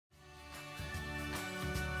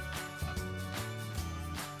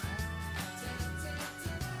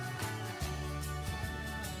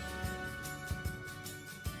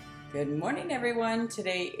Good morning, everyone.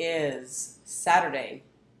 Today is Saturday,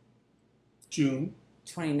 June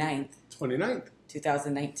 29th, 29th.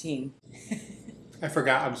 2019. I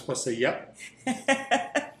forgot I'm supposed to say yep.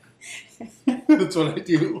 That's what I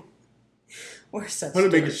do. We're such I'm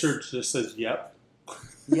going to make a dorks. shirt that just says yep.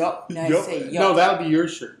 Yup. No, I say yup. No, that'll be your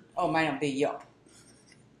shirt. Oh, mine will be yup.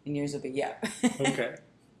 And yours will be yep. Okay.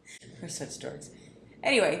 We're such dorks.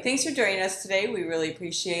 Anyway, thanks for joining us today. We really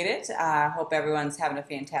appreciate it. Hope everyone's having a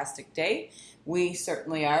fantastic day. We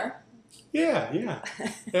certainly are. Yeah.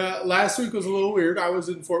 Last week was a little weird. I was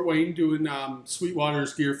in Fort Wayne doing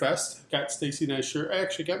Sweetwater's Gearfest. Got Stacy a nice shirt. I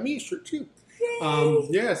actually got me a shirt too. Yay!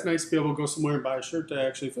 Yeah, it's nice to be able to go somewhere and buy a shirt that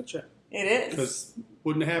actually fits you. It is. Because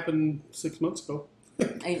wouldn't have happened 6 months ago.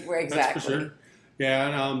 Exactly. That's for sure.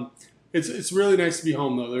 Yeah, and it's really nice to be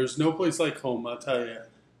home though. There's no place like home, I'll tell you.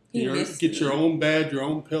 Get your own bed, your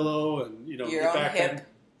own pillow, and your get own back hip. in.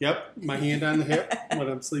 Yep, my hand on the hip when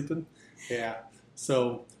I'm sleeping. Yeah.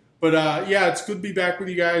 So, but yeah, it's good to be back with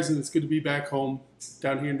you guys, and it's good to be back home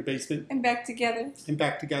down here in the basement. And back together.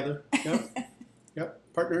 Yep.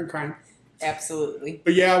 Partner in crime. Absolutely.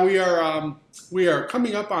 But yeah, we are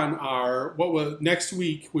coming up on our next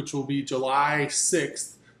week, which will be July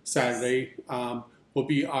 6th, Saturday, will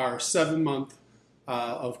be our 7-month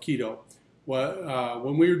of keto.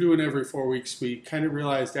 When we were doing every 4 weeks, we kind of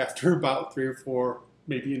realized after about 3 or 4,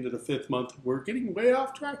 maybe into the 5th month, we're getting way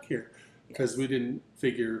off track here because we didn't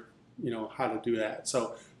figure, how to do that.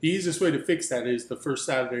 So the easiest way to fix that is the first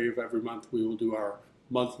Saturday of every month, we will do our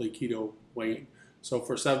monthly keto weigh-in. So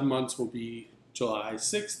for 7 months will be July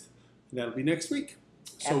 6th, and that'll be next week.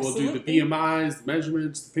 So Absolutely. We'll do the BMIs, the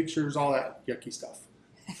measurements, the pictures, all that yucky stuff.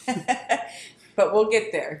 But we'll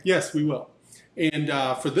get there. Yes, we will. And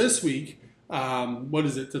for this week, what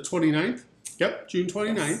is it, the 29th? Yep, June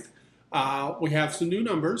 29th. Yes. We have some new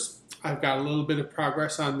numbers. I've got a little bit of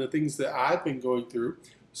progress on the things that I've been going through.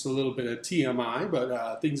 It's a little bit of TMI,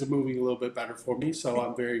 but things are moving a little bit better for me, so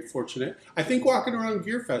I'm very fortunate. I think walking around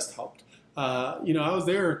Gearfest helped. I was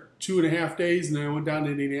there 2.5 days, and then I went down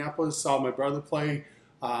to Indianapolis, saw my brother play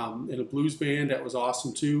in a blues band. That was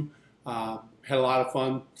awesome, too. Had a lot of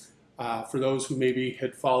fun. For those who maybe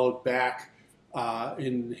had followed back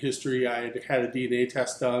in history, I had a DNA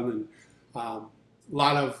test done, and a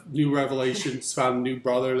lot of new revelations. Found a new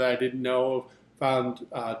brother that I didn't know. Found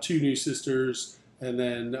 2 new sisters, and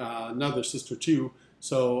then another sister, too.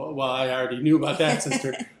 So, I already knew about that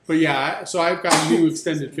sister. But yeah, so I've got a new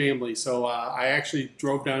extended family. So I actually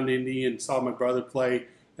drove down to Indy and saw my brother play.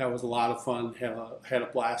 That was a lot of fun. Had a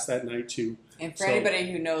blast that night too. And for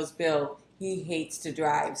anybody who knows Bill, he hates to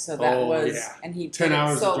drive. So that and he 10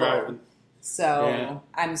 hours of driving. So yeah.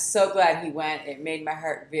 I'm so glad he went. It made my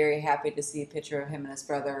heart very happy to see a picture of him and his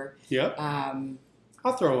brother. Yep.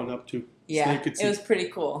 I'll throw one up too. Yeah, so it was pretty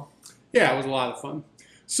cool. Yeah, it was a lot of fun.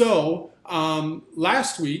 So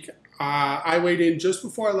last week, I weighed in just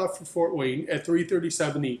before I left for Fort Wayne at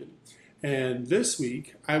 337 even. And this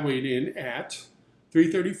week, I weighed in at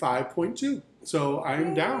 335.2. So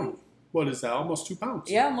I'm down. What is that? Almost 2 pounds.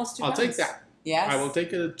 Yeah, almost 2 pounds. I'll take that. Yes. I will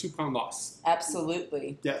take a 2-pound loss.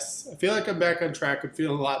 Absolutely. Yes. I feel like I'm back on track. I'm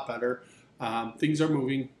feeling a lot better. Things are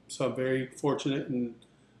moving. So I'm very fortunate and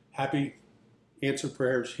happy. Answer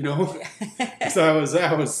prayers, So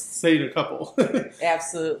I was saying a couple.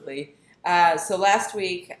 Absolutely. So last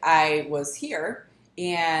week I was here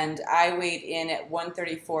and I weighed in at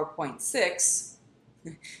 134.6.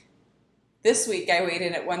 This week I weighed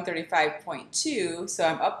in at 135.2, so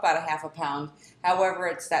I'm up about 0.5 pound. However,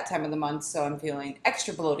 it's that time of the month, so I'm feeling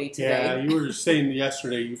extra bloaty today. Yeah, you were saying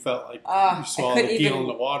yesterday you felt like you swallowed a deal in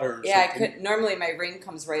the water or something. I couldn't. Normally my ring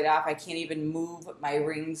comes right off. I can't even move my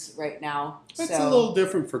rings right now. That's a little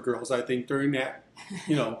different for girls, I think, during that,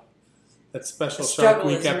 that special Shark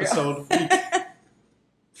Week episode week.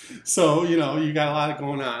 So, you got a lot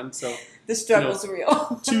going on. So the struggle's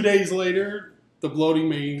real. 2 days later, the bloating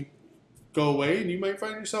may go away, and you might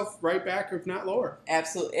find yourself right back, if not lower.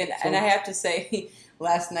 Absolutely. And I have to say,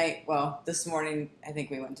 last night, this morning, I think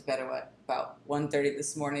we went to bed at about 1:30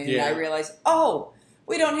 this morning, and I realized,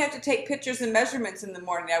 we don't have to take pictures and measurements in the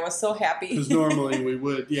morning. I was so happy. Because normally we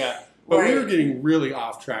would, yeah. But we were getting really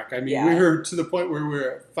off track. I mean, we were to the point where we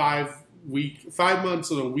were at 5 months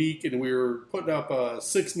in a week, and we were putting up a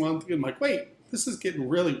 6 month, and I'm like, wait, this is getting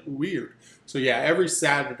really weird. So yeah, every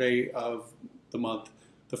Saturday of the month,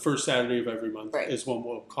 the first Saturday of every month is when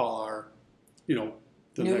we'll call our, the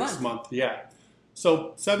new next month. Yeah.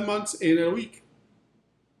 So 7 months in a week.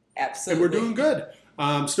 Absolutely. And we're doing good.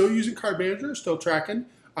 Still using Carb Manager, still tracking.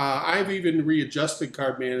 I've even readjusted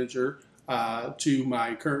Carb Manager to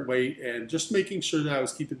my current weight and just making sure that I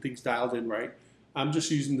was keeping things dialed in right. I'm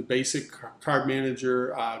just using the basic carb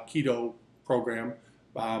manager keto program.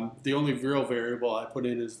 The only real variable I put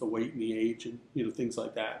in is the weight and the age and things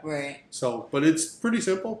like that. Right. So, but it's pretty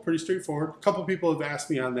simple, pretty straightforward. A couple people have asked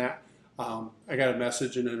me on that. I got a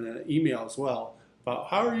message and an email as well about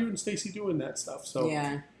how are you and Stacy doing that stuff. So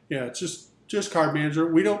yeah, it's just carb manager.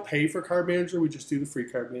 We don't pay for carb manager. We just do the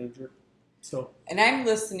free carb manager. So. And I'm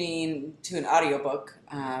listening to an audiobook.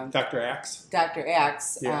 Dr. Axe. Dr.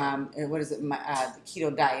 Axe. Yeah. What is it? The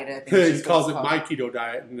Keto Diet. I think he calls it My Keto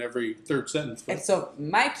Diet in every third sentence. And so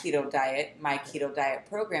My Keto Diet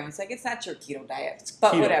program. It's like it's not your keto diet,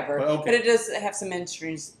 but keto, whatever. Okay. But it does have some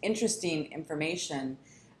interesting information.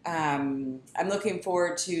 I'm looking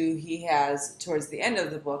forward to. He has towards the end of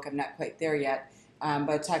the book. I'm not quite there yet,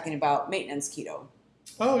 but talking about maintenance keto.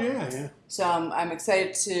 Oh, yeah. So I'm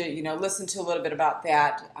excited to, listen to a little bit about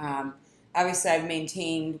that. Obviously, I've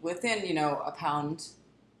maintained within, a pound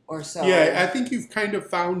or so. Yeah, I think you've kind of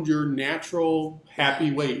found your natural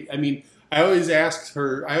happy weight. I mean, I always ask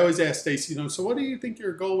Stacy, so what do you think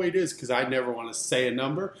your goal weight is? Because I never want to say a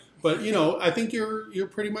number. But, I think you're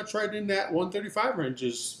pretty much right in that 135 range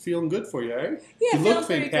is feeling good for you, right? Yeah, you look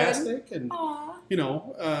fantastic. And, Aww.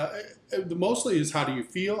 Mostly is how do you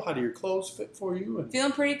feel? How do your clothes fit for you? And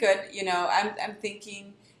feeling pretty good. I'm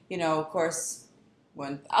thinking, of course,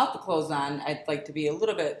 without the clothes on, I'd like to be a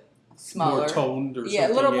little bit smaller. More toned or something.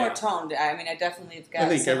 Yeah, a little more toned. I mean, I definitely have got I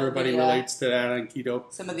think everybody relates to that on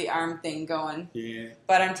keto. Some of the arm thing going. Yeah.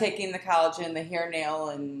 But I'm taking the collagen, the hair, nail,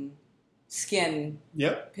 and skin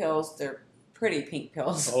pills. They're pretty pink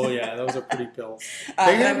pills. Oh, yeah. Those are pretty pills.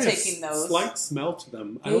 They have I'm taking those. Slight smell to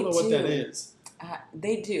them. I don't know what that is.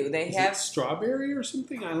 They do. Is it strawberry or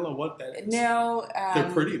something? I don't know what that is. No. They're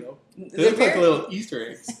pretty, though. They look like little Easter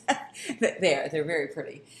eggs. They're very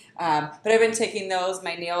pretty. But I've been taking those.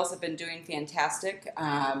 My nails have been doing fantastic.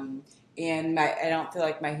 And I don't feel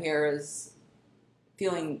like my hair is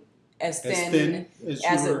feeling as thin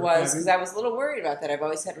as it was. Because I was a little worried about that. I've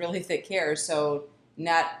always had really thick hair. So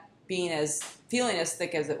not feeling as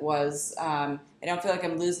thick as it was. I don't feel like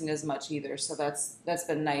I'm losing as much either. So that's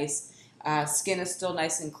been nice. Skin is still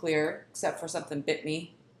nice and clear, except for something bit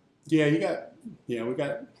me. Yeah,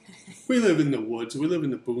 we live in the woods. We live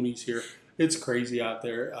in the boonies here. It's crazy out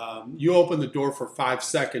there. You open the door for 5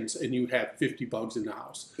 seconds and you have 50 bugs in the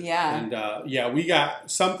house. Yeah. And we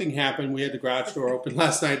got something happened. We had the garage door open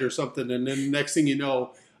last night or something. And then the next thing you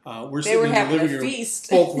know, we're sitting in the living room. Feast.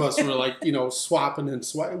 Both of us were like, swapping and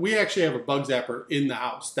swiping. We actually have a bug zapper in the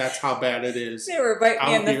house. That's how bad it is. They were biting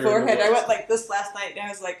me in the forehead. I went like this last night, and I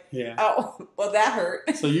was like, oh, well, that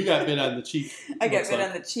hurt. So you got bit on the cheek. I got bit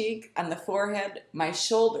on the cheek, on the forehead, my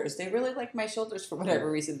shoulders. They really like my shoulders for whatever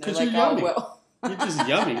reason. They're like, you're yummy. Oh, well. You're just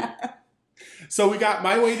yummy. So we got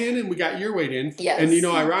my weight in and we got your weight in. Yes. And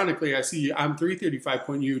ironically, I see I'm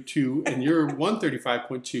 335.2 and you're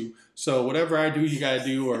 135.2. So whatever I do, you got to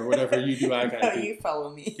do, or whatever you do, I got to do. You follow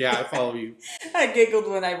me. Yeah, I follow you. I giggled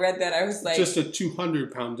when I read that. I was like... Just a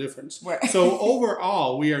 200-pound difference. Right. So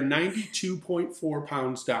overall, we are 92.4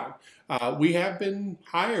 pounds down. We have been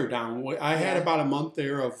higher down. I had about a month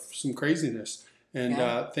there of some craziness. And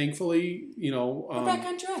thankfully, we're back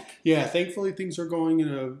on track. Yeah, thankfully things are going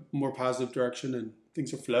in a more positive direction and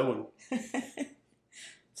things are flowing.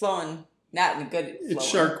 Flowing, not in a good. Flowing. It's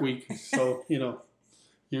Shark Week, so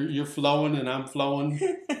you're flowing and I'm flowing.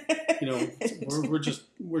 We're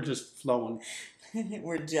just flowing.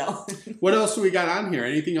 We're gelling. What else do we got on here?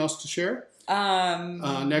 Anything else to share?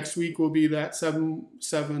 Next week will be that 7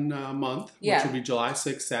 month, which will be July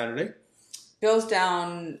 6th, Saturday. Bill's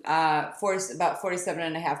down about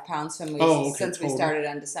 47.5 pounds since we started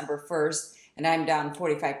on December 1st, and I'm down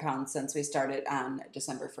 45 pounds since we started on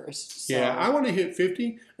December 1st. So. Yeah, I want to hit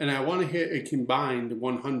 50, and I want to hit a combined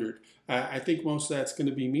 100. I think most of that's going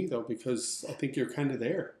to be me, though, because I think you're kind of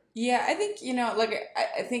there. Yeah, I think,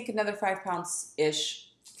 I think another 5 pounds-ish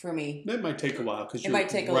for me. That might take a while, because you're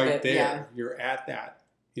right there. Yeah. You're at that,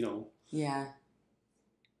 Yeah.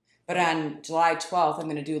 But on July 12th, I'm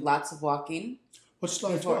going to do lots of walking. What's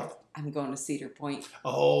July 12th? I'm going to Cedar Point.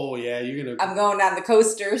 Oh, yeah. I'm going on the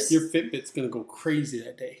coasters. Your Fitbit's going to go crazy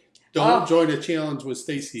that day. Don't join a challenge with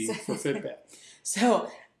Stacy for Fitbit. So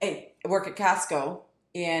I work at Costco,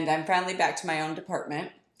 and I'm finally back to my own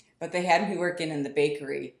department. But they had me working in the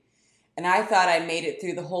bakery. And I thought I made it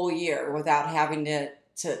through the whole year without having to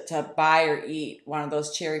buy or eat one of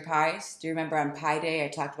those cherry pies. Do you remember on Pie Day I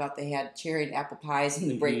talked about they had cherry and apple pies in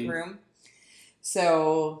the break room?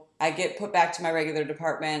 So I get put back to my regular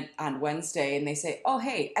department on Wednesday, and they say, oh,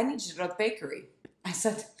 hey, I need you to go to the bakery. I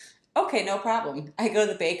said, okay, no problem. I go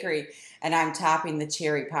to the bakery, and I'm topping the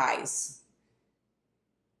cherry pies.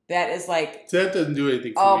 That is like, So that doesn't do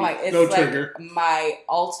anything for oh me. my, it's No like trigger. my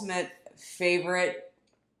ultimate favorite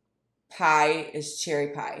pie is cherry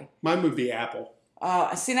pie. Mine would be apple.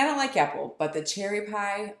 See, and I don't like apple, but the cherry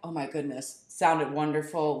pie, oh my goodness, sounded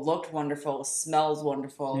wonderful, looked wonderful, smells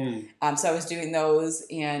wonderful. So I was doing those,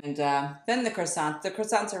 and then the croissants. The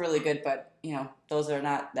croissants are really good, but you know those are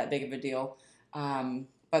not that big of a deal.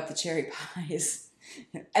 But the cherry pies,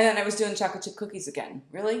 and then I was doing chocolate chip cookies again.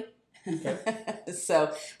 Really? Okay.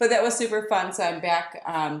 So, but that was super fun. So I'm back,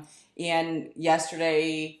 and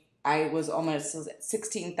yesterday I was almost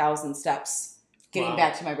 16,000 steps getting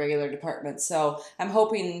back to my regular department. So I'm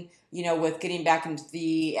hoping, you know, with getting back into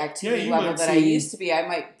the activity level that I used to be, I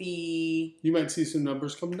might be. You might see some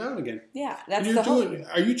numbers coming down again. Yeah, that's the hope.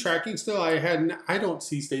 Are you tracking still? I don't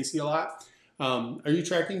see Stacy a lot. Are you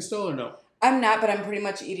tracking still or no? I'm not, but I'm pretty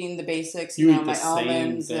much eating the basics. You know, eat my the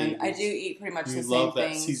almonds, same and I do eat pretty much the same things. You love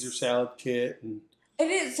that Caesar salad kit. And it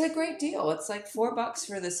is a great deal. It's like $4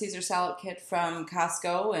 for the Caesar salad kit from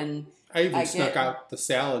Costco, and I even snuck out the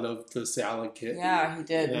salad of the salad kit. Yeah, he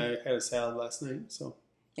did. And I had a salad last night, so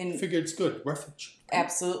I figured it's good. Refuge.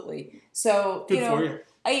 Absolutely. So, good for you.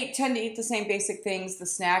 I tend to eat the same basic things. The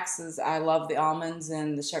snacks is I love the almonds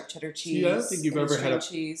and the sharp cheddar cheese. See, I don't think you've ever had a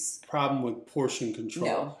cheese. problem with portion control.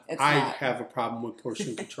 No, it's I not. have a problem with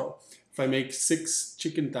portion control. If I make 6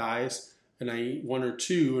 chicken thighs and I eat 1 or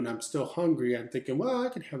 2 and I'm still hungry, I'm thinking, well, I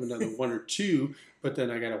could have another 1 or 2, but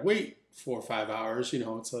then I got to wait 4 or 5 hours, you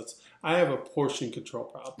know. So I have a portion control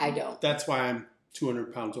problem. I don't. That's why I'm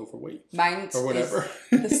 200 pounds overweight. Mine or whatever.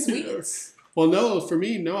 The sweets. Well, no, for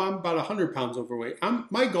me, no, I'm about 100 pounds overweight.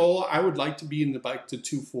 My goal, I would like to be in the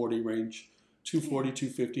 240 range, 240,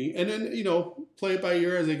 250, and then, you know, play it by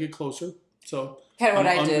ear as I get closer. So kind of what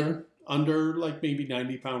I did. Under like maybe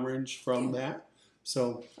 90 pound range from that.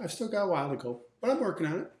 So I've still got a while to go, but I'm working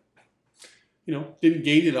on it. You know, didn't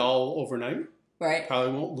gain it all overnight. Right.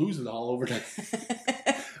 Probably won't lose it all overnight.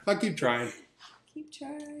 I'll keep trying. Keep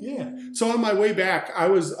trying. Yeah. So on my way back,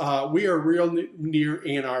 we are real near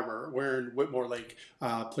Ann Arbor. We're in Whitmore Lake,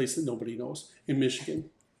 a place that nobody knows in Michigan.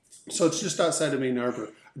 So it's just outside of Ann Arbor.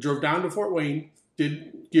 I drove down to Fort Wayne,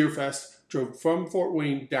 did Gearfest, drove from Fort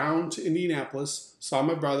Wayne down to Indianapolis, saw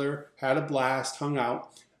my brother, had a blast, hung out.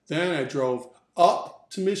 Then I drove up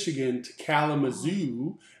to Michigan to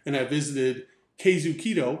Kalamazoo, and I visited Kzoo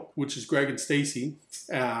Keto, which is Greg and Stacy.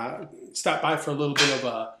 Stopped by for a little bit of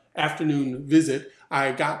a afternoon visit.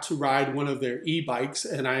 I got to ride one of their e-bikes,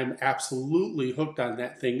 and I am absolutely hooked on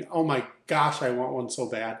that thing. Oh my gosh, I want one so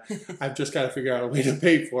bad. I've just got to figure out a way to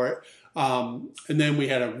pay for it. And then we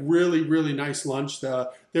had a really, really nice lunch.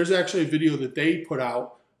 There's actually a video that they put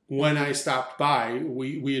out when I stopped by.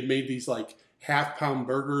 We had made these like half-pound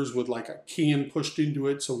burgers with like a can pushed into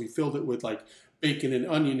it, so we filled it with like bacon and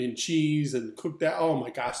onion and cheese and cooked that. Oh my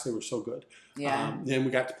gosh, they were so good. Yeah. Then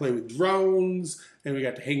we got to play with drones, and we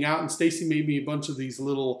got to hang out. And Stacy made me a bunch of these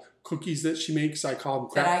little cookies that she makes. I call them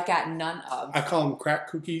crack. That I got none of. I call them crack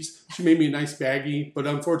cookies. She made me a nice baggie, but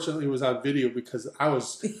unfortunately, it was on video because I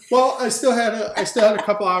still had a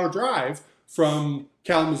couple hour drive from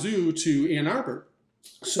Kalamazoo to Ann Arbor.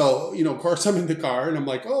 So, you know, of course, I'm in the car, and I'm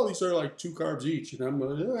like, oh, these are like 2 carbs each. And I'm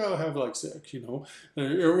like, I'll have like 6, you know,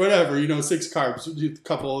 or whatever, you know, 6 carbs, a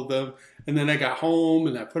couple of them. And then I got home,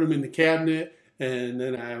 and I put them in the cabinet, and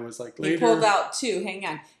then I was like, later. He pulled out 2. Hang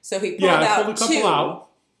on. So he pulled out a couple 2, out.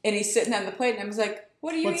 And he's sitting on the plate, and I was like,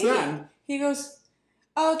 what are you eating? That? He goes,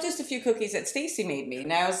 oh, just a few cookies that Stacy made me.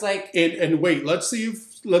 And I was like. And wait, let's see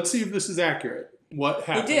if this is accurate. What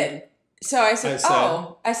happened? He did. So I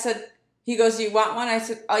said, he goes, you want one? I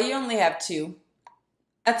said, oh, you only have 2.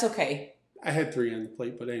 That's okay. I had 3 on the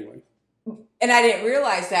plate, but anyway. And I didn't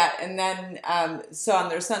realize that. And then, so on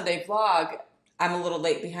their Sunday vlog, I'm a little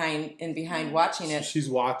late behind watching it. She's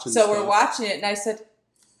watching. So we're watching it, and I said,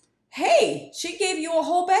 hey, she gave you a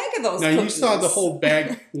whole bag of those cookies. Now, you saw the whole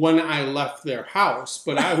bag when I left their house,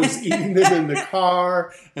 but I was eating them in the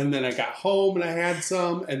car, and then I got home, and I had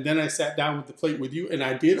some, and then I sat down with the plate with you, and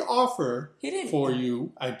I did offer for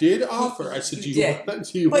you. I did offer. I said, do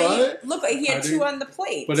you want it? Look, he had 2 on the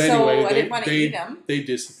plate, but anyway, so I didn't want to eat them. They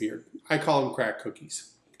disappeared. I call them crack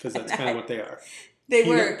cookies, because that's kind of what they are. They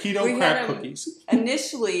were keto crack cookies.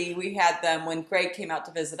 Initially, we had them when Greg came out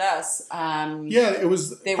to visit us. It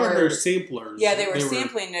was part of their samplers. Yeah, they were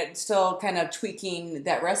sampling it, still kind of tweaking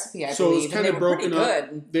that recipe, I believe. So it was kind of broken up.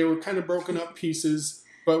 Good. They were kind of broken up pieces,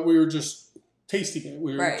 but we were just tasting it.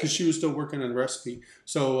 Because she was still working on the recipe.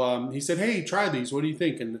 So he said, "Hey, try these. What do you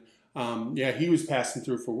think?" And he was passing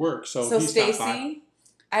through for work, so he stopped by. Stacy,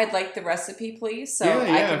 I'd like the recipe, please, so I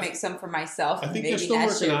can make some for myself. I think they're still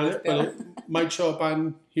working on it, but it might show up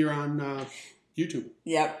on YouTube.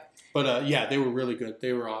 Yep. But yeah, they were really good.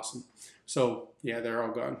 They were awesome. So yeah, they're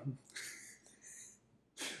all gone.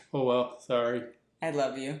 Oh well, sorry. I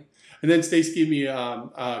love you. And then Stacy gave me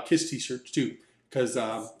Kiss t-shirts too, because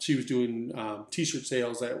she was doing t-shirt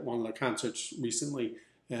sales at one of the concerts recently,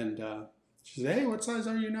 and she said, "Hey, what size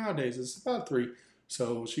are you nowadays?" It's about 3.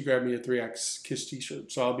 So she grabbed me a 3X Kiss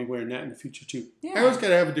t-shirt. So I'll be wearing that in the future too. Yeah. I always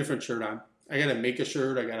gotta have a different shirt on. I gotta make a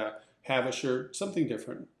shirt. I gotta have a shirt, something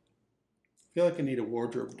different. I feel like I need a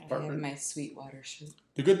wardrobe department. I have my Sweetwater shirt.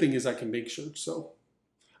 The good thing is I can make shirts, so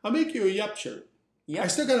I'll make you a Yup shirt. Yep. I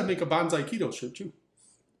still gotta make a Bonsai Keto shirt too.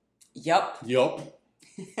 Yup. Yup.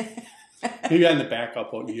 Maybe on the back I'll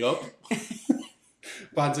put yup.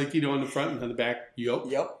 Bonsai Keto on the front and on the back, yup.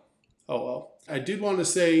 Yup. Oh well. I did want to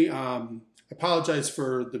say, apologize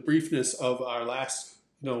for the briefness of our last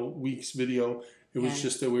week's video. It was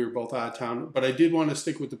just that we were both out of town. But I did want to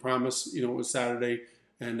stick with the promise. It was Saturday,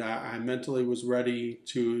 and I mentally was ready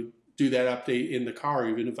to do that update in the car,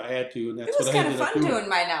 even if I had to. And that's what I ended up doing. It was kind of fun doing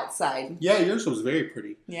mine outside. Yeah, yours was very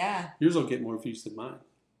pretty. Yeah. Yours will get more views than mine.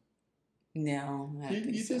 No, I don't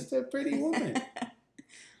think You're so. just a pretty woman.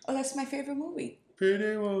 Oh, that's my favorite movie.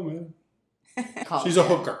 Pretty woman. She's a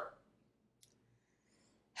hooker.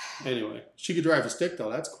 Anyway, she could drive a stick, though.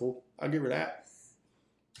 That's cool. I'll give her that.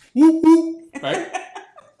 Whoop, whoop. Right?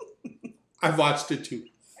 I've watched it, too.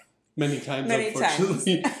 Many times,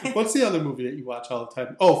 unfortunately. What's the other movie that you watch all the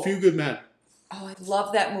time? Oh, Few Good Men. Oh, I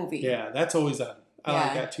love that movie. Yeah, that's always on. I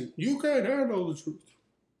like that, too. You can't handle the truth.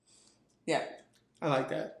 Yeah. I like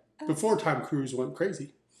that. Before Tom Cruise went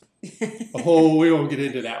crazy. Oh, we won't get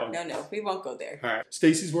into that one. No, we won't go there. All right.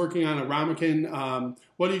 Stacy's working on a ramen.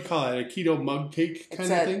 What do you call it? A keto mug cake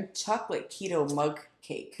kind of thing? It's a chocolate keto mug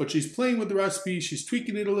cake. But she's playing with the recipe. She's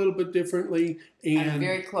tweaking it a little bit differently. And I'm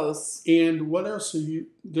very close. And what else are you?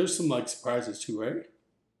 There's some surprises too, right?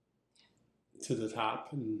 To the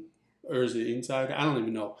top, or is it inside? I don't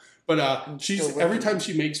even know. But she's every time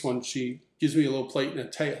she makes one, she gives me a little plate and a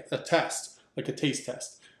test, like a taste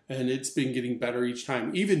test. And it's been getting better each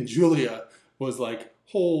time. Even Julia was like,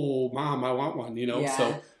 "Oh, Mom, I want one,"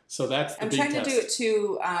 Yeah. So that's the big test. I'm trying to do it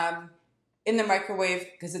too in the microwave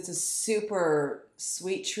because it's a super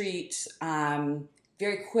sweet treat,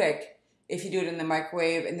 very quick if you do it in the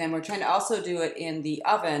microwave. And then we're trying to also do it in the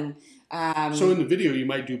oven. So in the video, you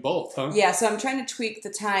might do both, huh? Yeah, so I'm trying to tweak the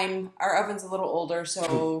time. Our oven's a little older,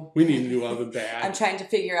 so... We need a new oven bad. I'm trying to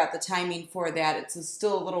figure out the timing for that. It's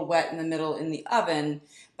still a little wet in the middle in the oven,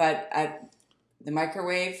 but the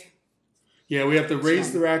microwave... Yeah, we have to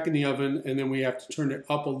raise the rack in the oven, and then we have to turn it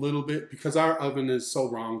up a little bit because our oven is so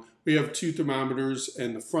wrong. We have 2 thermometers,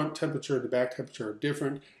 and the front temperature and the back temperature are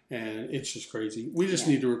different, and it's just crazy. We just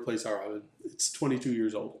need to replace our oven. It's 22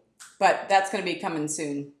 years old. But that's going to be coming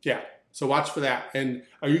soon. Yeah. So watch for that. And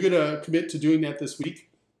are you going to commit to doing that this week?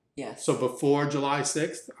 Yes. So before July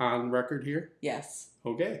 6th on record here? Yes.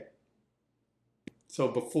 Okay. So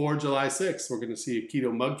before July 6th, we're going to see a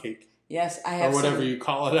keto mug cake. Yes, I have or whatever you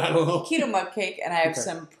call it. I don't know. Keto mug cake, and I have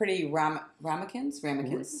some pretty ramekins. From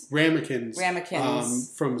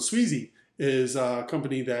Sweezy is a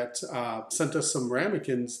company that sent us some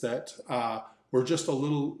ramekins that were just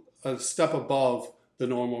a step above the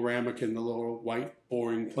normal ramekin, the little white,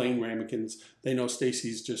 boring, plain ramekins. They know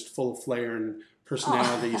Stacy's just full of flair and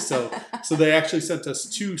personality. So they actually sent us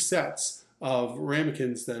 2 sets of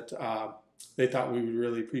ramekins that they thought we would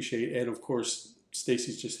really appreciate. And of course,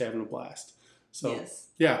 Stacy's just having a blast. So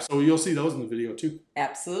yeah, so you'll see those in the video too.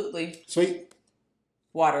 Absolutely. Sweet.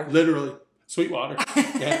 Water. Literally. Sweet water.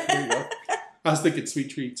 Yeah, there you go. I was thinking sweet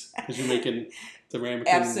treats because you're making the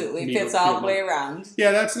ramekin. Absolutely. Fits all the way around.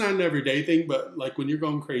 Yeah, that's not an everyday thing, but like when you're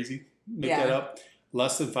going crazy, make that up.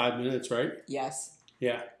 Less than 5 minutes, right? Yes.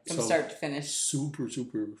 Yeah. From start to finish. Super,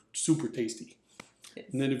 super, super tasty. Yes.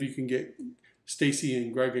 And then if you can get Stacy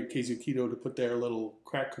and Greg at Kzoo Keto to put their little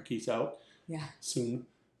crack cookies out soon.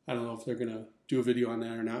 I don't know if they're going to do a video on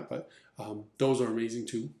that or not, but those are amazing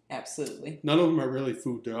too. Absolutely. None of them are really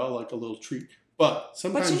food. They're all like a little treat. But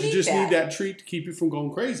sometimes you just need that treat to keep you from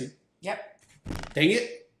going crazy. Yep. Dang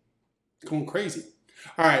it. Going crazy.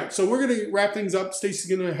 All right, so we're going to wrap things up. Stacy's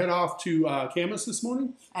going to head off to Camas this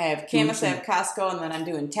morning. I have Camas, I have Costco, and then I'm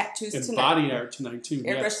doing tattoos and tonight. Body art tonight, too.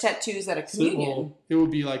 Airbrush tattoos at a communion. It will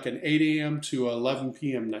be like an 8 a.m. to 11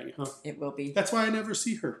 p.m. night, huh? It will be. That's why I never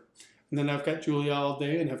see her. And then I've got Julia all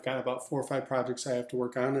day, and I've got about 4 or 5 projects I have to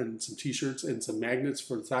work on, and some T-shirts and some magnets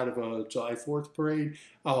for the side of a July 4th parade.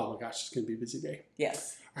 Oh, my gosh, it's going to be a busy day.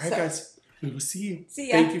 Yes. All right, guys. We will see you. See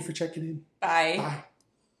ya. Thank you for checking in. Bye. Bye.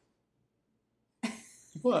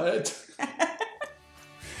 What?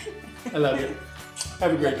 I love you.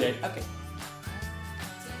 Have a great day. Okay.